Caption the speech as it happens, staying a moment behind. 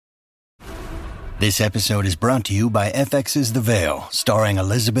This episode is brought to you by FX's The Veil, starring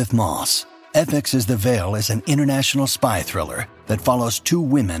Elizabeth Moss. FX's The Veil is an international spy thriller that follows two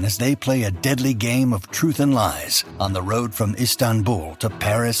women as they play a deadly game of truth and lies on the road from Istanbul to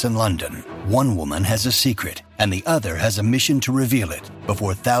Paris and London. One woman has a secret, and the other has a mission to reveal it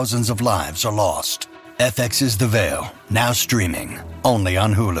before thousands of lives are lost. FX's The Veil, now streaming, only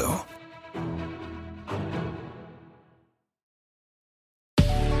on Hulu.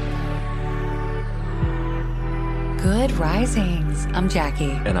 Good risings. I'm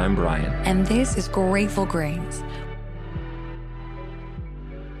Jackie. And I'm Brian. And this is Grateful Grains.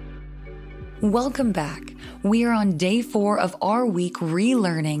 Welcome back. We are on day 4 of our week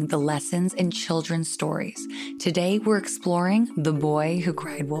relearning the lessons in children's stories. Today we're exploring The Boy Who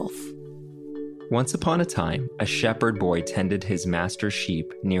Cried Wolf. Once upon a time, a shepherd boy tended his master's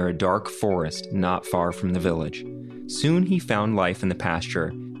sheep near a dark forest not far from the village. Soon he found life in the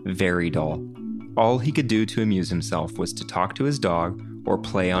pasture very dull. All he could do to amuse himself was to talk to his dog or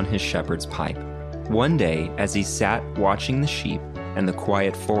play on his shepherd's pipe. One day, as he sat watching the sheep and the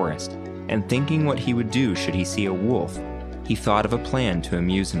quiet forest, and thinking what he would do should he see a wolf, he thought of a plan to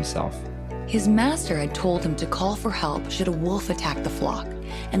amuse himself. His master had told him to call for help should a wolf attack the flock,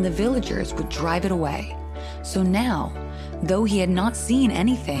 and the villagers would drive it away. So now, though he had not seen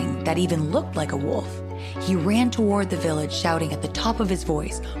anything that even looked like a wolf, he ran toward the village shouting at the top of his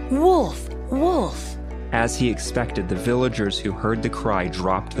voice, "Wolf! Wolf!" As he expected, the villagers who heard the cry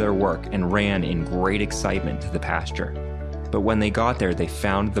dropped their work and ran in great excitement to the pasture. But when they got there, they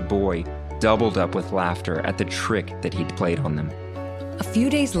found the boy doubled up with laughter at the trick that he'd played on them. A few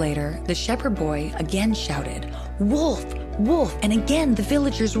days later, the shepherd boy again shouted, "Wolf! Wolf!" And again the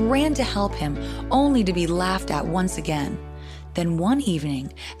villagers ran to help him, only to be laughed at once again. Then one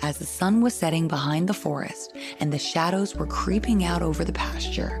evening, as the sun was setting behind the forest and the shadows were creeping out over the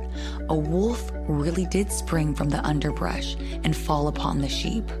pasture, a wolf really did spring from the underbrush and fall upon the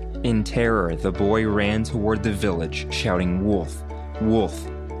sheep. In terror, the boy ran toward the village, shouting, "Wolf! Wolf!"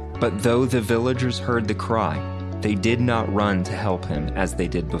 But though the villagers heard the cry, they did not run to help him as they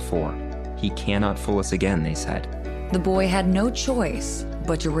did before. "He cannot fool us again," they said. The boy had no choice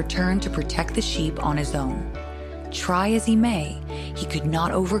but to return to protect the sheep on his own. Try as he may, he could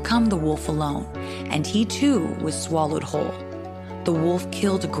not overcome the wolf alone, and he too was swallowed whole. The wolf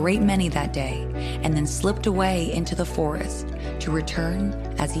killed a great many that day, and then slipped away into the forest to return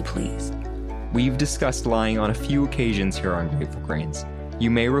as he pleased. We've discussed lying on a few occasions here on Grateful Grains. You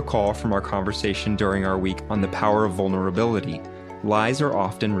may recall from our conversation during our week on the power of vulnerability, lies are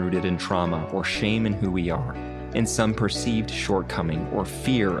often rooted in trauma or shame in who we are, in some perceived shortcoming or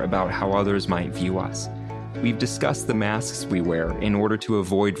fear about how others might view us. We've discussed the masks we wear in order to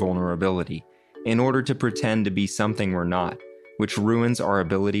avoid vulnerability, in order to pretend to be something we're not, which ruins our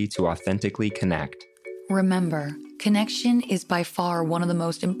ability to authentically connect. Remember, connection is by far one of the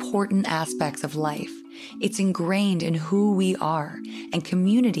most important aspects of life. It's ingrained in who we are, and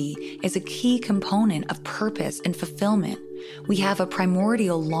community is a key component of purpose and fulfillment. We have a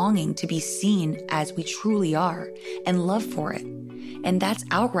primordial longing to be seen as we truly are, and love for it. And that's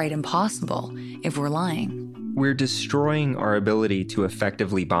outright impossible if we're lying. We're destroying our ability to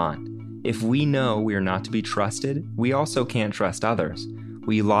effectively bond. If we know we are not to be trusted, we also can't trust others.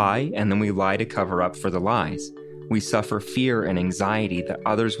 We lie, and then we lie to cover up for the lies. We suffer fear and anxiety that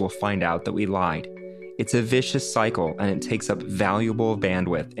others will find out that we lied. It's a vicious cycle, and it takes up valuable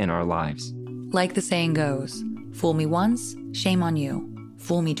bandwidth in our lives. Like the saying goes, fool me once, shame on you.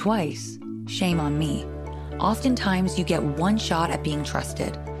 Fool me twice, shame on me. Oftentimes, you get one shot at being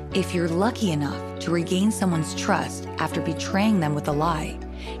trusted. If you're lucky enough to regain someone's trust after betraying them with a lie,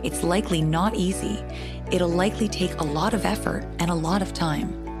 it's likely not easy. It'll likely take a lot of effort and a lot of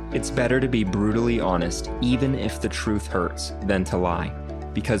time. It's better to be brutally honest, even if the truth hurts, than to lie.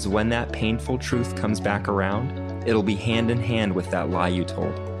 Because when that painful truth comes back around, it'll be hand in hand with that lie you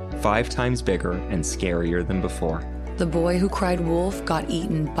told, 5 times bigger and scarier than before. The boy who cried wolf got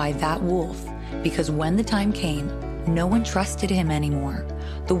eaten by that wolf, because when the time came, no one trusted him anymore.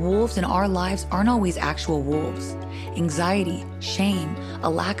 The wolves in our lives aren't always actual wolves. Anxiety, shame, a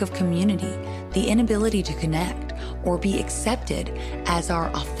lack of community, the inability to connect or be accepted as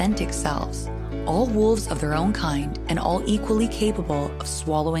our authentic selves. All wolves of their own kind and all equally capable of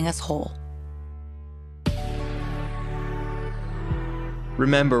swallowing us whole.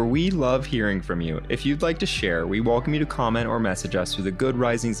 Remember, we love hearing from you. If you'd like to share, we welcome you to comment or message us through the Good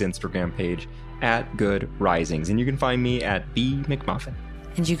Risings Instagram page at Good Risings. And you can find me at B McMuffin.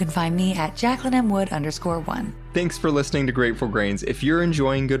 And you can find me at JacquelineMWood_1. Thanks for listening to Grateful Grains. If you're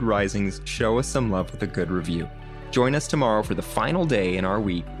enjoying Good Risings, show us some love with a good review. Join us tomorrow for the final day in our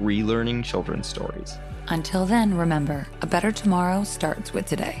week relearning children's stories. Until then, remember, a better tomorrow starts with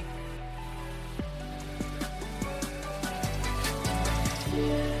today.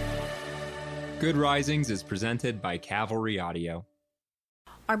 Good Risings is presented by Cavalry Audio.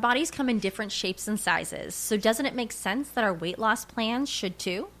 Our bodies come in different shapes and sizes, so doesn't it make sense that our weight loss plans should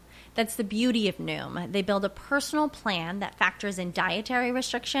too? That's the beauty of Noom. They build a personal plan that factors in dietary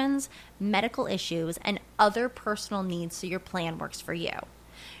restrictions, medical issues, and other personal needs so your plan works for you.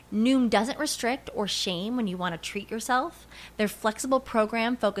 Noom doesn't restrict or shame when you want to treat yourself. Their flexible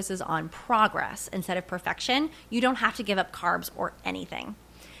program focuses on progress instead of perfection. You don't have to give up carbs or anything.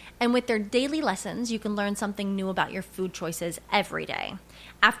 And with their daily lessons, you can learn something new about your food choices every day.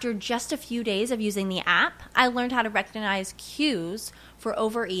 After just a few days of using the app, I learned how to recognize cues for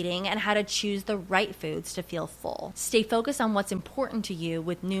overeating and how to choose the right foods to feel full. Stay focused on what's important to you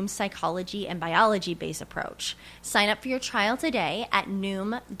with Noom's psychology and biology-based approach. Sign up for your trial today at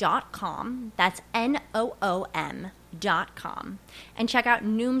Noom.com. That's Noom.com. And check out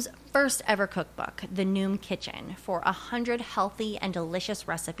Noom's first ever cookbook, The Noom Kitchen, for 100 healthy and delicious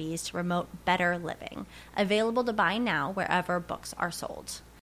recipes to promote better living. Available to buy now wherever books are sold.